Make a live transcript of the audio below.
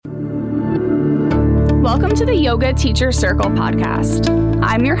Welcome to the Yoga Teacher Circle podcast.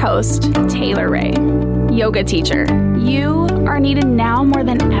 I'm your host, Taylor Ray. Yoga teacher, you are needed now more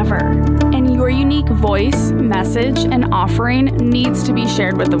than ever, and your unique voice, message, and offering needs to be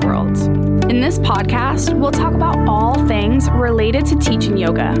shared with the world. In this podcast, we'll talk about all things related to teaching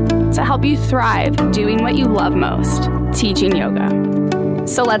yoga to help you thrive doing what you love most, teaching yoga.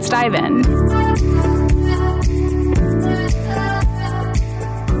 So let's dive in.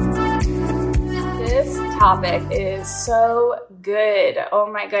 This topic is so good.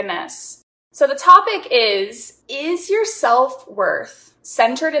 Oh my goodness. So the topic is your self-worth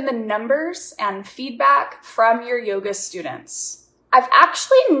centered in the numbers and feedback from your yoga students? I've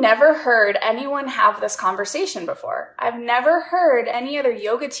actually never heard anyone have this conversation before. I've never heard any other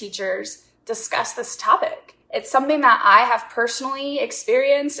yoga teachers discuss this topic. It's something that I have personally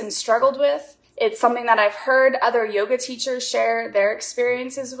experienced and struggled with. It's something that I've heard other yoga teachers share their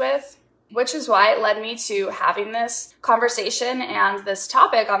experiences with, which is why it led me to having this conversation and this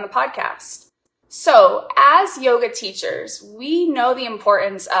topic on the podcast. So, as yoga teachers, we know the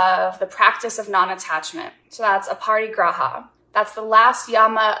importance of the practice of non-attachment. So that's aparigraha. That's the last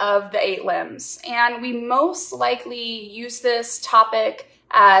yama of the 8 limbs. And we most likely use this topic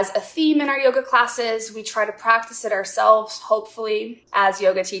as a theme in our yoga classes. We try to practice it ourselves, hopefully, as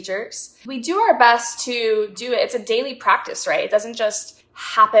yoga teachers. We do our best to do it. It's a daily practice, right? It doesn't just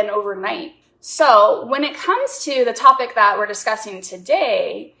happen overnight. So when it comes to the topic that we're discussing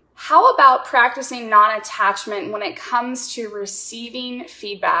today, how about practicing non-attachment when it comes to receiving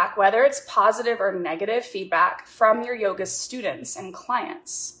feedback, whether it's positive or negative feedback from your yoga students and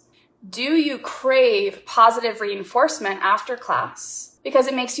clients? Do you crave positive reinforcement after class because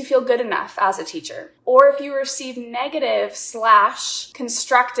it makes you feel good enough as a teacher? Or if you receive negative /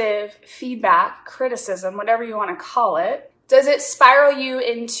 constructive feedback, criticism, whatever you want to call it, does it spiral you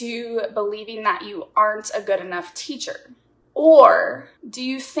into believing that you aren't a good enough teacher? Or do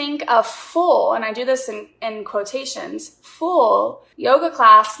you think a full, and I do this in quotations, full yoga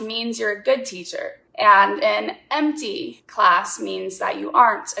class means you're a good teacher, and an empty class means that you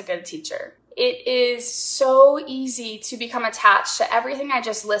aren't a good teacher? It is so easy to become attached to everything I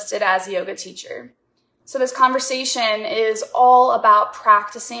just listed as a yoga teacher. So this conversation is all about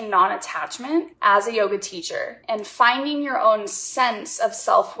practicing non-attachment as a yoga teacher and finding your own sense of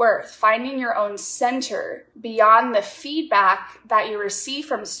self-worth, finding your own center beyond the feedback that you receive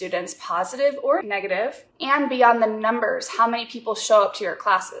from students, positive or negative, and beyond the numbers, how many people show up to your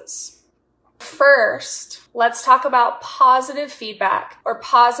classes. First, let's talk about positive feedback or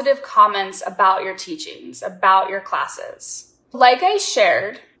positive comments about your teachings, about your classes. Like I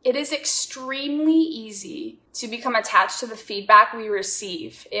shared, it is extremely easy to become attached to the feedback we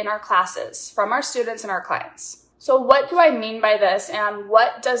receive in our classes from our students and our clients. So what do I mean by this, and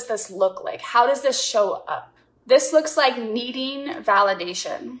what does this look like? How does this show up? This looks like needing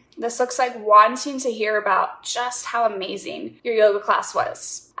validation. This looks like wanting to hear about just how amazing your yoga class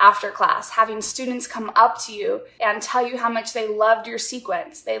was after class, having students come up to you and tell you how much they loved your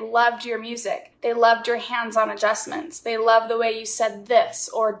sequence, they loved your music, they loved your hands-on adjustments, they loved the way you said this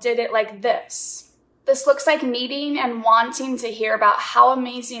or did it like this. This looks like needing and wanting to hear about how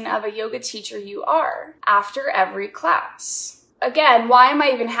amazing of a yoga teacher you are after every class. Again, why am I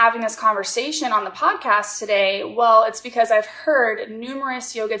even having this conversation on the podcast today? Well, it's because I've heard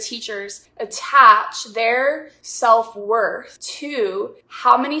numerous yoga teachers attach their self-worth to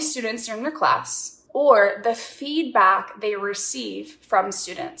how many students are in their class or the feedback they receive from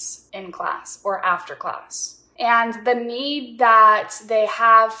students in class or after class. And the need that they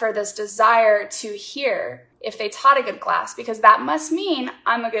have for this desire to hear if they taught a good class, because that must mean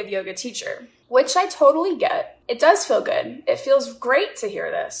I'm a good yoga teacher, which I totally get. It does feel good. It feels great to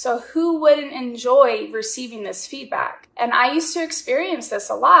hear this. So who wouldn't enjoy receiving this feedback? And I used to experience this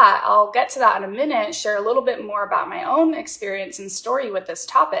a lot. I'll get to that in a minute, share a little bit more about my own experience and story with this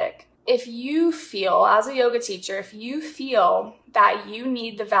topic. If you feel, as a yoga teacher, if you feel that you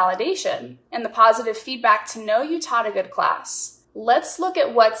need the validation and the positive feedback to know you taught a good class, let's look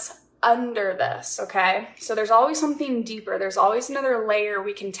at what's under this, okay? So there's always something deeper. There's always another layer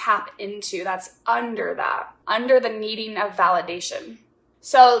we can tap into that's under that, under the needing of validation.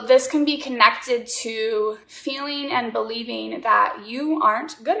 So this can be connected to feeling and believing that you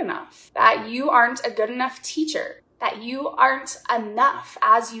aren't good enough, that you aren't a good enough teacher, that you aren't enough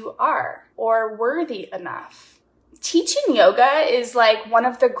as you are or worthy enough. Teaching yoga is like one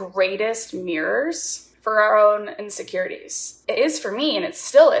of the greatest mirrors for our own insecurities. It is for me, and it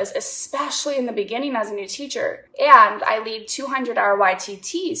still is, especially in the beginning as a new teacher. And I lead 200-hour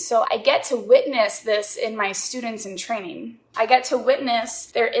YTTs, so I get to witness this in my students in training. I get to witness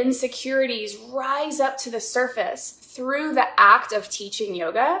their insecurities rise up to the surface through the act of teaching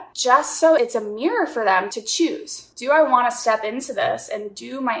yoga, just so it's a mirror for them to choose. Do I want to step into this and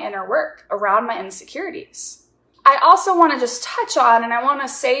do my inner work around my insecurities? I also want to just touch on, and I want to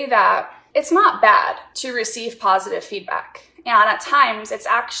say that it's not bad to receive positive feedback. And at times, it's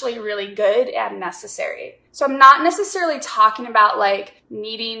actually really good and necessary. So I'm not necessarily talking about like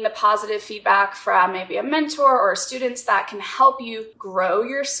needing the positive feedback from maybe a mentor or students that can help you grow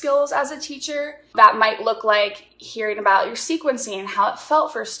your skills as a teacher. That might look like hearing about your sequencing and how it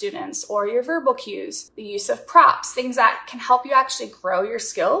felt for students, or your verbal cues, the use of props, things that can help you actually grow your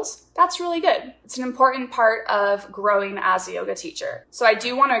skills. That's really good. It's an important part of growing as a yoga teacher. So I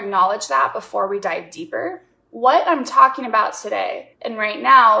do want to acknowledge that before we dive deeper. What I'm talking about today and right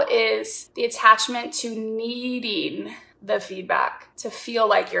now is the attachment to needing the feedback to feel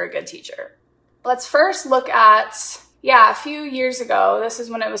like you're a good teacher. Let's first look at, a few years ago, this is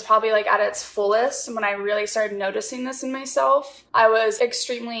when it was probably like at its fullest, and when I really started noticing this in myself. I was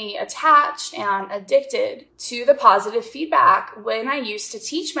extremely attached and addicted to the positive feedback when I used to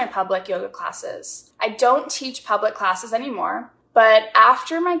teach my public yoga classes. I don't teach public classes anymore. But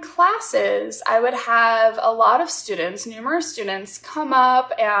after my classes, I would have a lot of students, numerous students, come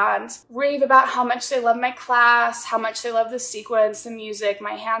up and rave about how much they love my class, how much they love the sequence, the music,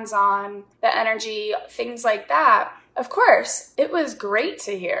 my hands-on, the energy, things like that. Of course, it was great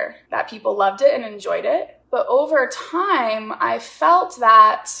to hear that people loved it and enjoyed it. But over time, I felt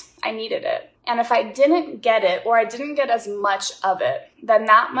that I needed it. And if I didn't get it, or I didn't get as much of it, then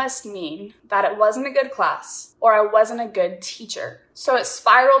that must mean that it wasn't a good class, or I wasn't a good teacher. So it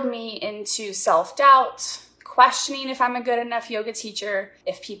spiraled me into self-doubt, questioning if I'm a good enough yoga teacher,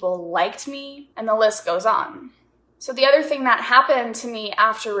 if people liked me, and the list goes on. So the other thing that happened to me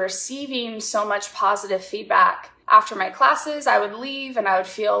after receiving so much positive feedback, after my classes, I would leave and I would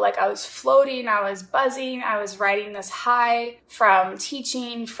feel like I was floating, I was buzzing, I was riding this high from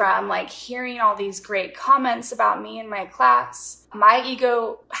teaching, from like hearing all these great comments about me in my class. My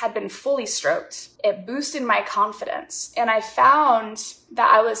ego had been fully stroked. It boosted my confidence. And I found that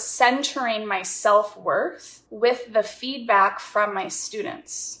I was centering my self-worth with the feedback from my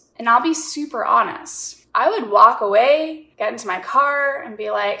students. And I'll be super honest. I would walk away, get into my car, and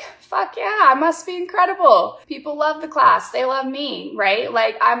be like, fuck yeah, I must be incredible. People love the class. They love me, right?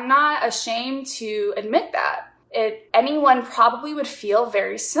 Like, I'm not ashamed to admit that. Anyone probably would feel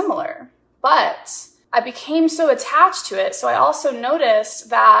very similar. But I became so attached to it. So I also noticed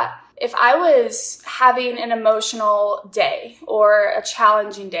that if I was having an emotional day or a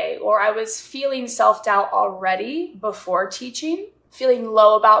challenging day, or I was feeling self-doubt already before teaching, feeling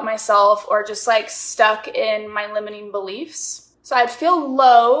low about myself, or just like stuck in my limiting beliefs. So I'd feel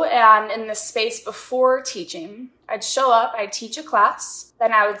low and in this space before teaching. I'd show up, I'd teach a class,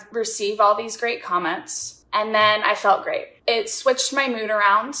 then I would receive all these great comments, and then I felt great. It switched my mood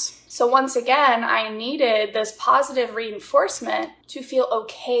around. So once again, I needed this positive reinforcement to feel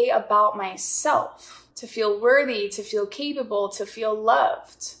okay about myself, to feel worthy, to feel capable, to feel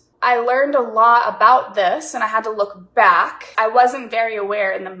loved. I learned a lot about this, and I had to look back. I wasn't very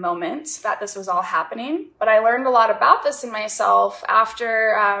aware in the moment that this was all happening, but I learned a lot about this in myself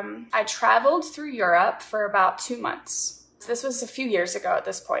after I traveled through Europe for about 2 months. This was a few years ago at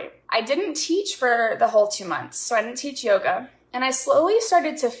this point. I didn't teach for the whole 2 months, so I didn't teach yoga. And I slowly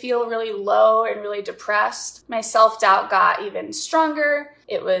started to feel really low and really depressed. My self-doubt got even stronger.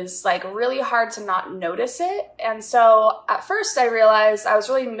 It was like really hard to not notice it. And so at first I realized I was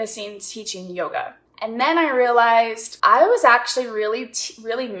really missing teaching yoga. And then I realized I was actually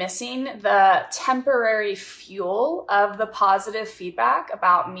really missing the temporary fuel of the positive feedback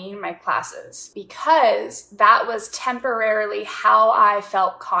about me and my classes, because that was temporarily how I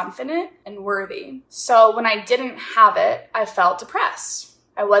felt confident and worthy. So when I didn't have it, I felt depressed.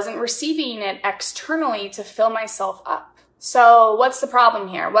 I wasn't receiving it externally to fill myself up. So what's the problem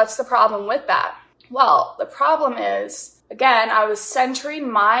here? What's the problem with that? Well, the problem is, again, I was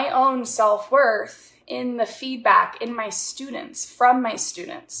centering my own self-worth in the feedback in my students, from my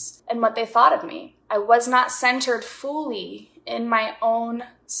students, and what they thought of me. I was not centered fully in my own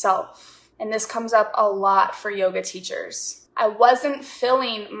self. And this comes up a lot for yoga teachers. I wasn't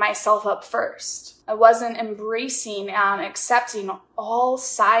filling myself up first. I wasn't embracing and accepting all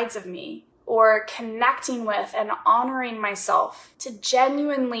sides of me, or connecting with and honoring myself to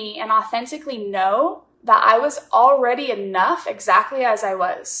genuinely and authentically know that I was already enough exactly as I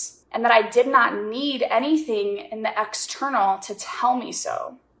was. and that I did not need anything in the external to tell me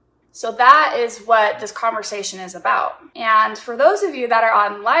so. So that is what this conversation is about. And for those of you that are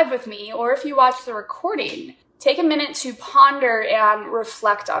on live with me, or if you watch the recording, take a minute to ponder and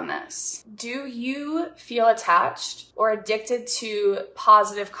reflect on this. Do you feel attached or addicted to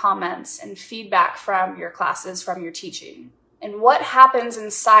positive comments and feedback from your classes, from your teaching? And what happens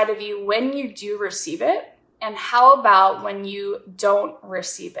inside of you when you do receive it? And how about when you don't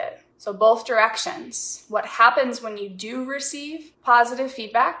receive it? So both directions. What happens when you do receive positive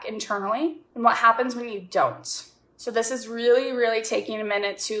feedback internally, and what happens when you don't? So this is really, really taking a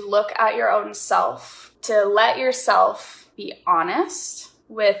minute to look at your own self, to let yourself be honest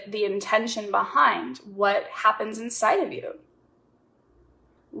with the intention behind what happens inside of you.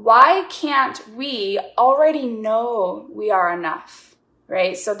 Why can't we already know we are enough,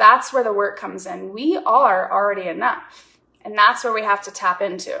 right? So that's where the work comes in. We are already enough, and that's where we have to tap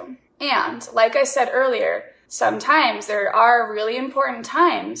into. And like I said earlier, sometimes there are really important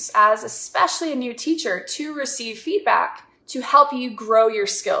times, as especially a new teacher, to receive feedback to help you grow your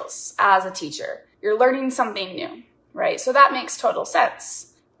skills as a teacher. You're learning something new, right? So that makes total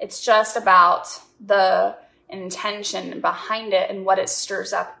sense. It's just about the intention behind it and what it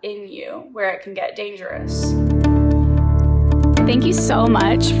stirs up in you, where it can get dangerous. Thank you so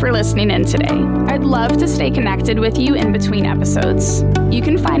much for listening in today. I'd love to stay connected with you in between episodes. You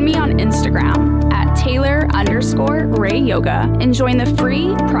can find me on Instagram at Taylor_Ray Yoga and join the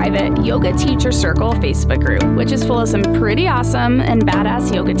free private Yoga Teacher Circle Facebook group, which is full of some pretty awesome and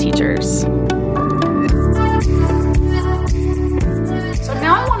badass yoga teachers. So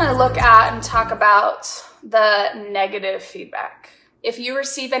now I want to look at and talk about the negative feedback. If you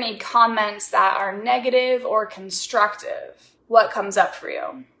receive any comments that are negative or constructive, what comes up for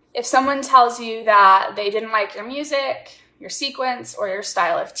you? If someone tells you that they didn't like your music, your sequence, or your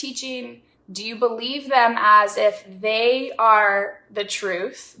style of teaching, do you believe them as if they are the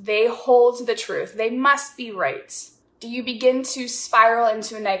truth? They hold the truth. They must be right. Do you begin to spiral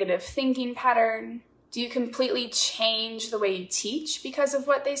into a negative thinking pattern? Do you completely change the way you teach because of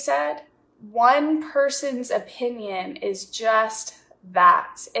what they said? One person's opinion is just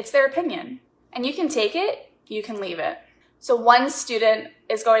that. It's their opinion. And you can take it, you can leave it. So one student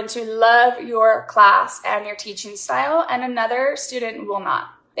is going to love your class and your teaching style, and another student will not.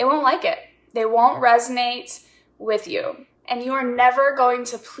 They won't like it. They won't resonate with you. And you are never going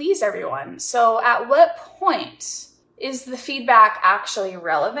to please everyone. So at what point is the feedback actually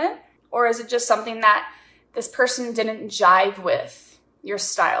relevant? Or is it just something that this person didn't jive with your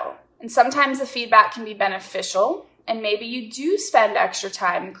style? And sometimes the feedback can be beneficial, and maybe you do spend extra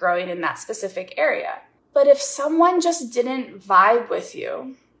time growing in that specific area. But if someone just didn't vibe with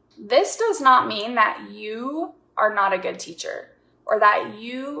you, this does not mean that you are not a good teacher or that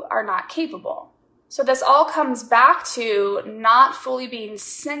you are not capable. So this all comes back to not fully being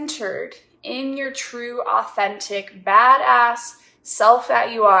centered in your true, authentic, badass self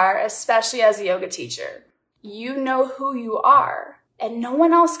that you are, especially as a yoga teacher. You know who you are, and no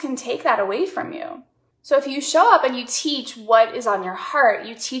one else can take that away from you. So if you show up and you teach what is on your heart,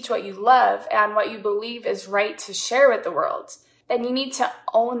 you teach what you love and what you believe is right to share with the world, then you need to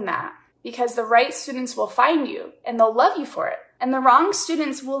own that, because the right students will find you and they'll love you for it. And the wrong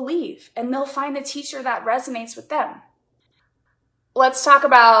students will leave and they'll find the teacher that resonates with them. Let's talk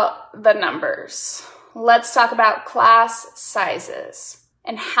about the numbers. Let's talk about class sizes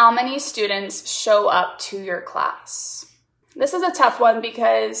and how many students show up to your class. This is a tough one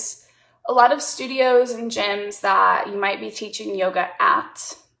because a lot of studios and gyms that you might be teaching yoga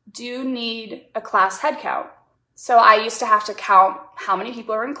at do need a class head count. So I used to have to count how many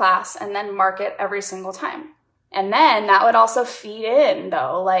people are in class and then mark it every single time. And then that would also feed in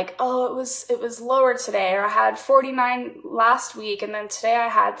though, like, oh, it was lower today, or I had 49 last week and then today I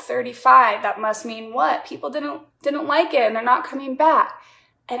had 35. That must mean what? People didn't like it and they're not coming back.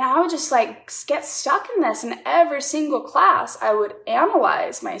 And I would just get stuck in this. And every single class, I would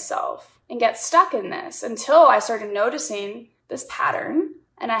analyze myself and get stuck in this until I started noticing this pattern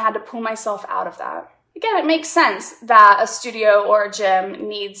and I had to pull myself out of that. Again, it makes sense that a studio or a gym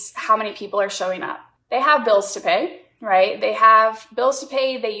needs how many people are showing up. They have bills to pay, right? They have bills to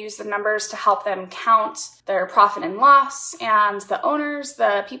pay. They use the numbers to help them count their profit and loss. And the owners,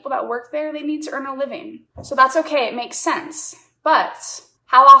 the people that work there, they need to earn a living. So that's okay. It makes sense. But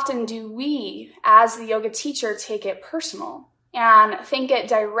how often do we, as the yoga teacher, take it personal and think it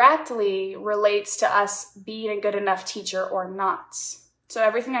directly relates to us being a good enough teacher or not? So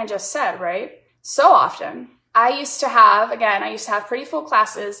everything I just said, right? So often. I used to have pretty full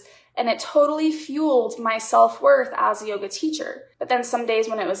classes, And it totally fueled my self-worth as a yoga teacher. But then some days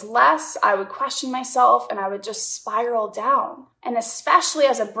when it was less, I would question myself and I would just spiral down. And especially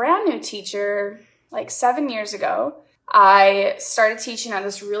as a brand new teacher, like 7 years ago, I started teaching at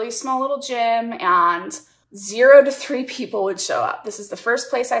this really small little gym, and 0 to 3 people would show up. This is the first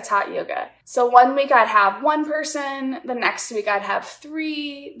place I taught yoga. So one week I'd have 1 person, the next week I'd have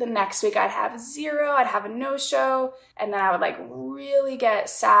 3, the next week I'd have 0, I'd have a no-show, and then I would like really get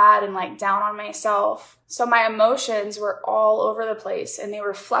sad and like down on myself. So my emotions were all over the place and they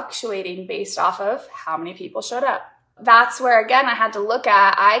were fluctuating based off of how many people showed up. That's where, again, I had to look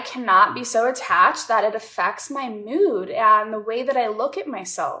at, I cannot be so attached that it affects my mood and the way that I look at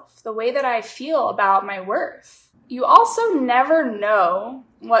myself, the way that I feel about my worth. You also never know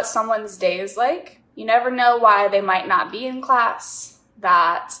what someone's day is like. You never know why they might not be in class,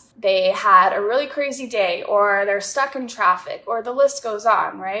 that they had a really crazy day, or they're stuck in traffic, or the list goes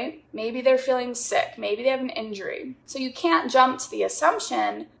on, right? Maybe they're feeling sick. Maybe they have an injury. So you can't jump to the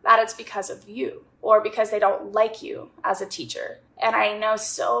assumption that it's because of you, or because they don't like you as a teacher. And I know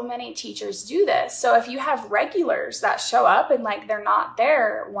so many teachers do this. So if you have regulars that show up and like they're not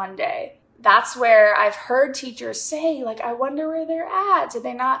there one day, that's where I've heard teachers say, like, I wonder where they're at.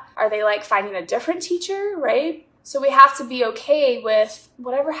 Are they like finding a different teacher, right? So we have to be okay with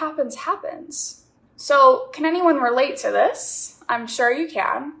whatever happens, happens. So can anyone relate to this? I'm sure you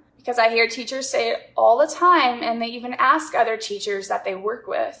can, because I hear teachers say it all the time, and they even ask other teachers that they work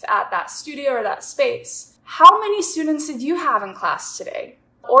with at that studio or that space, how many students did you have in class today?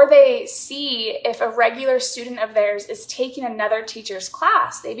 Or they see if a regular student of theirs is taking another teacher's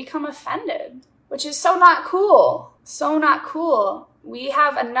class, they become offended, which is so not cool. So not cool. We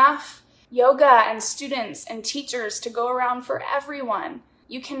have enough yoga and students and teachers to go around for everyone.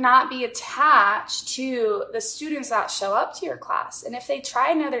 You cannot be attached to the students that show up to your class. And if they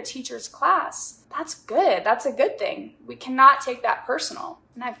try another teacher's class, that's good. That's a good thing. We cannot take that personal.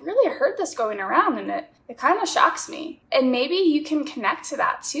 And I've really heard this going around, and it kind of shocks me. And maybe you can connect to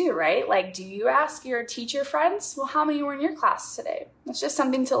that too, right? Like, do you ask your teacher friends, well, how many were in your class today? It's just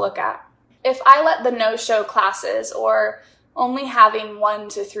something to look at. If I let the no-show classes or only having 1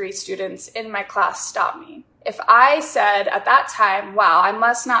 to 3 students in my class stop me, if I said at that time, wow, I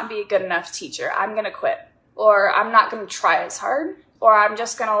must not be a good enough teacher, I'm going to quit, or I'm not going to try as hard, or I'm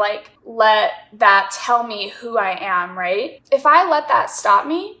just going to like let that tell me who I am, right? If I let that stop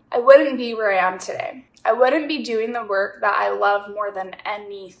me, I wouldn't be where I am today. I wouldn't be doing the work that I love more than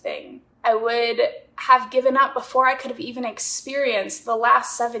anything. I would have given up before I could have even experienced the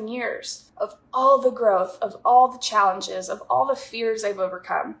last 7 years of all the growth, of all the challenges, of all the fears I've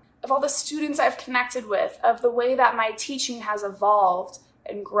overcome, of all the students I've connected with, of the way that my teaching has evolved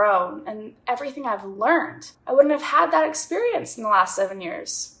and grown, and everything I've learned. I wouldn't have had that experience in the last 7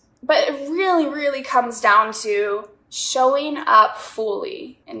 years. But it really, really comes down to showing up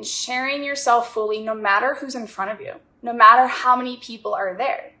fully and sharing yourself fully, no matter who's in front of you, no matter how many people are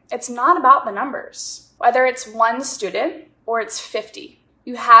there. It's not about the numbers. Whether it's 1 student or it's 50.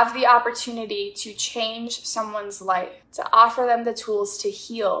 You have the opportunity to change someone's life, to offer them the tools to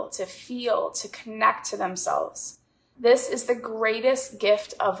heal, to feel, to connect to themselves. This is the greatest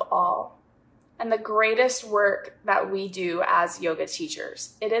gift of all, and the greatest work that we do as yoga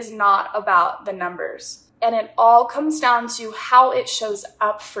teachers. It is not about the numbers, and it all comes down to how it shows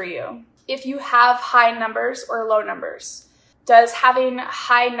up for you. If you have high numbers or low numbers, does having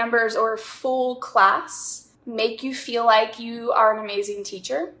high numbers or full class make you feel like you are an amazing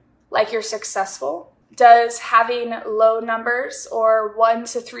teacher, like you're successful? Does having low numbers or 1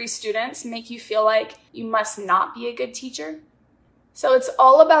 to 3 students make you feel like you must not be a good teacher? So it's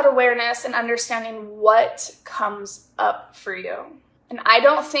all about awareness and understanding what comes up for you. And I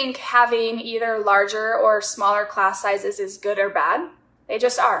don't think having either larger or smaller class sizes is good or bad. They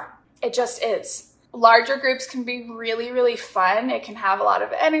just are. It just is. Larger groups can be really, really fun. It can have a lot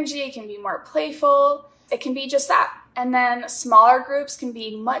of energy. It can be more playful. It can be just that. And then smaller groups can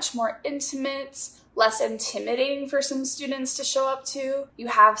be much more intimate, less intimidating for some students to show up to. You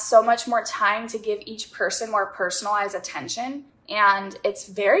have so much more time to give each person more personalized attention, and it's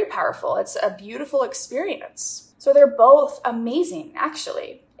very powerful. It's a beautiful experience. So they're both amazing,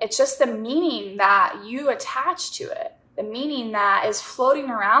 actually. It's just the meaning that you attach to it, the meaning that is floating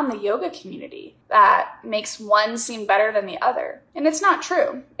around the yoga community that makes one seem better than the other. And it's not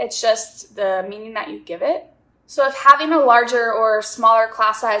true. It's just the meaning that you give it. So if having a larger or smaller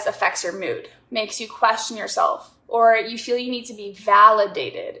class size affects your mood, makes you question yourself, or you feel you need to be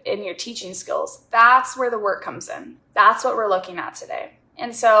validated in your teaching skills, that's where the work comes in. That's what we're looking at today.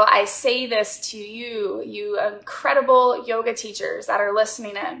 And so I say this to you, you incredible yoga teachers that are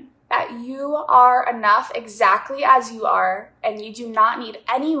listening in. that you are enough exactly as you are, and you do not need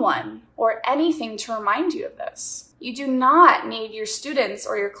anyone or anything to remind you of this. You do not need your students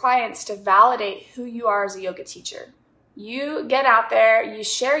or your clients to validate who you are as a yoga teacher. You get out there, you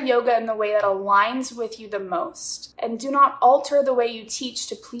share yoga in the way that aligns with you the most, and do not alter the way you teach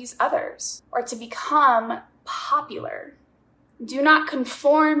to please others or to become popular. Do not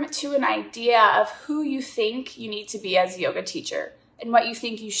conform to an idea of who you think you need to be as a yoga teacher and what you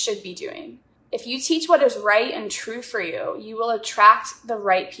think you should be doing. If you teach what is right and true for you, you will attract the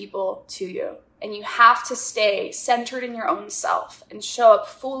right people to you. And you have to stay centered in your own self and show up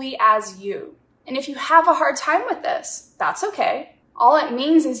fully as you. And if you have a hard time with this, that's okay. All it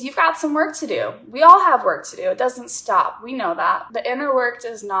means is you've got some work to do. We all have work to do. It doesn't stop. We know that. The inner work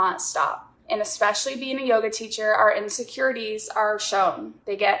does not stop. And especially being a yoga teacher, our insecurities are shown.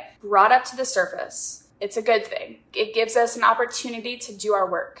 They get brought up to the surface. It's a good thing. It gives us an opportunity to do our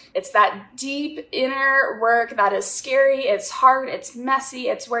work. It's that deep inner work that is scary, it's hard, it's messy.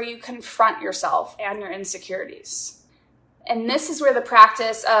 It's where you confront yourself and your insecurities. And this is where the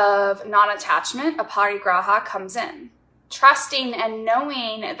practice of non-attachment, aparigraha, comes in. Trusting and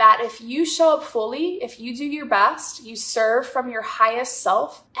knowing that if you show up fully, if you do your best, you serve from your highest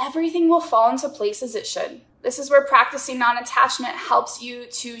self, everything will fall into place as it should. This is where practicing non-attachment helps you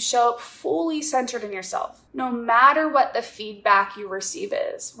to show up fully centered in yourself. No matter what the feedback you receive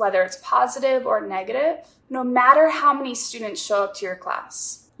is, whether it's positive or negative, no matter how many students show up to your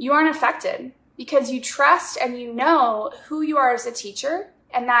class, you aren't affected because you trust and you know who you are as a teacher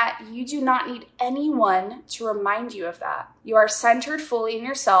and that you do not need anyone to remind you of that. You are centered fully in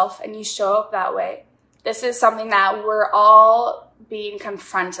yourself and you show up that way. This is something that we're all being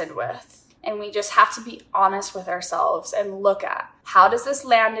confronted with. And we just have to be honest with ourselves and look at, how does this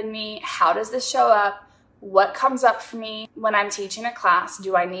land in me? How does this show up? What comes up for me when I'm teaching a class?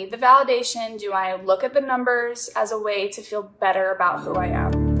 Do I need the validation? Do I look at the numbers as a way to feel better about who I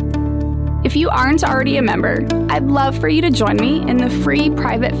am? If you aren't already a member, I'd love for you to join me in the free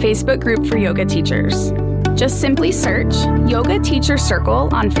private Facebook group for yoga teachers. Just simply search Yoga Teacher Circle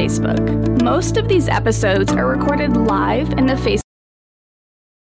on Facebook. Most of these episodes are recorded live in the Facebook